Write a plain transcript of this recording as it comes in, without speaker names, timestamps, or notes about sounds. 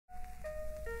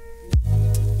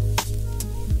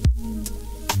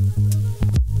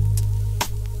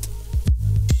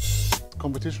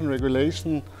competition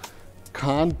regulation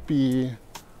can't be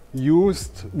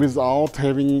used without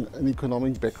having an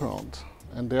economic background.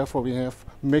 And therefore we have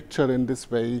mixtured in this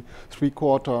way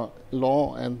 3/4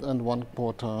 law and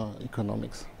 1/4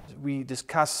 economics. We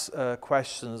discuss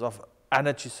questions of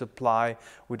energy supply,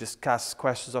 we discuss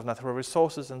questions of natural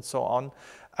resources and so on,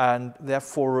 and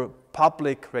therefore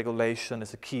public regulation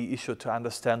is a key issue to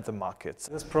understand the markets.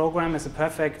 This program is a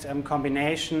perfect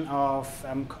combination of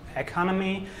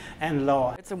economy and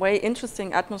law. It's a very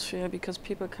interesting atmosphere because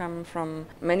people come from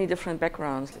many different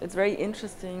backgrounds. It's very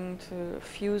interesting to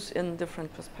fuse in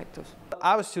different perspectives.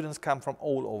 Our students come from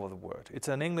all over the world. It's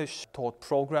an English taught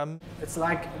program. It's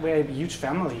like we're a huge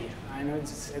family. I know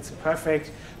it's a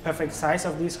perfect size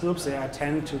of these groups. There are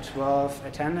 10 to 12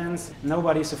 attendants.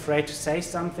 Nobody's afraid to say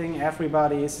something.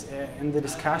 Everybody's in the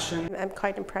discussion. I'm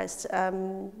quite impressed.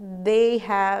 They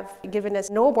have given us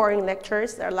no boring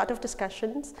lectures. There are a lot of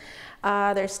discussions.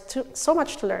 There's so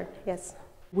much to learn, yes.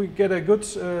 We get a good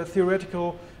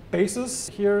theoretical basis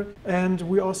here, and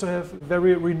we also have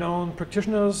very renowned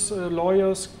practitioners,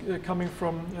 lawyers coming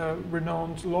from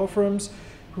renowned law firms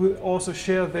who also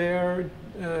share their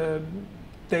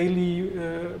daily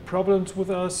problems with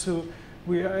us.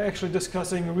 We are actually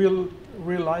discussing real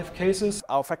life cases.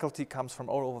 Our faculty comes from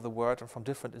all over the world and from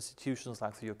different institutions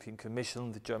like the European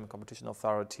Commission, the German competition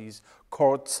authorities,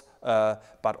 courts,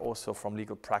 but also from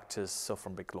legal practice, so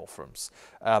from big law firms.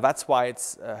 That's why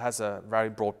it has a very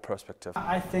broad perspective.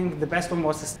 I think the best one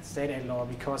was the state aid law,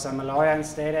 because I'm a lawyer in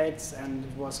state aids and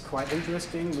it was quite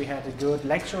interesting. We had a good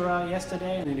lecturer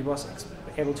yesterday and he was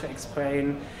able to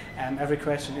explain every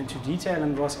question into detail,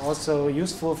 and was also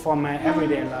useful for my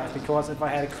everyday life, because if I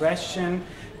had a question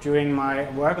during my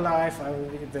work life,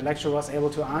 the lecturer was able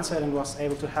to answer it and was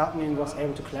able to help me and was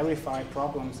able to clarify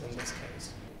problems in this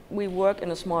case. We work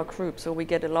in a small group, so we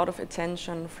get a lot of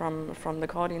attention from the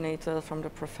coordinator, from the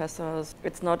professors.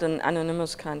 It's not an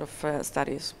anonymous kind of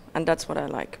studies, and that's what I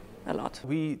like a lot.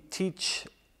 We teach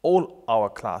all our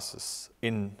classes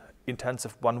in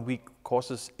intensive 1-week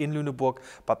courses in Lüneburg,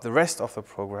 but the rest of the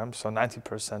program, so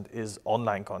 90%, is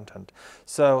online content.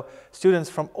 So students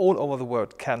from all over the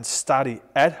world can study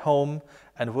at home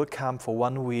and will come for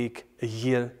 1 week a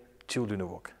year to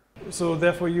Lüneburg. So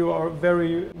therefore you are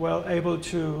very well able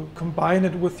to combine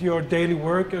it with your daily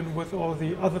work and with all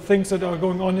the other things that are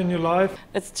going on in your life.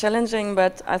 It's challenging,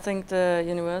 but I think the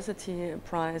university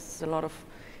prizes a lot of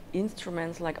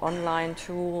instruments like online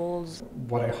tools.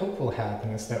 What I hope will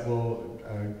happen is that will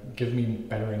give me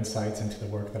better insights into the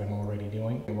work that I'm already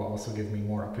doing. It will also give me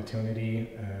more opportunity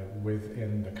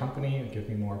within the company, give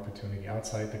me more opportunity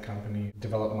outside the company,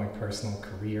 develop my personal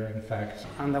career, in fact.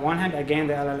 On the one hand, I gained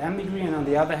the LL.M degree, and on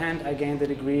the other hand, I gained the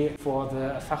degree for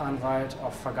the Fachanwalt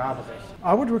of Vergaberecht.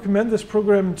 I would recommend this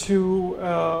program to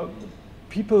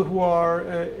people who are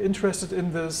interested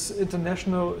in this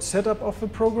international setup of the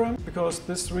program, because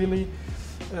this really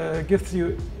gives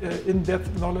you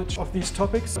in-depth knowledge of these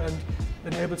topics and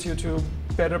enables you to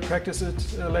better practice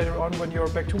it later on when you're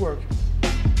back to work.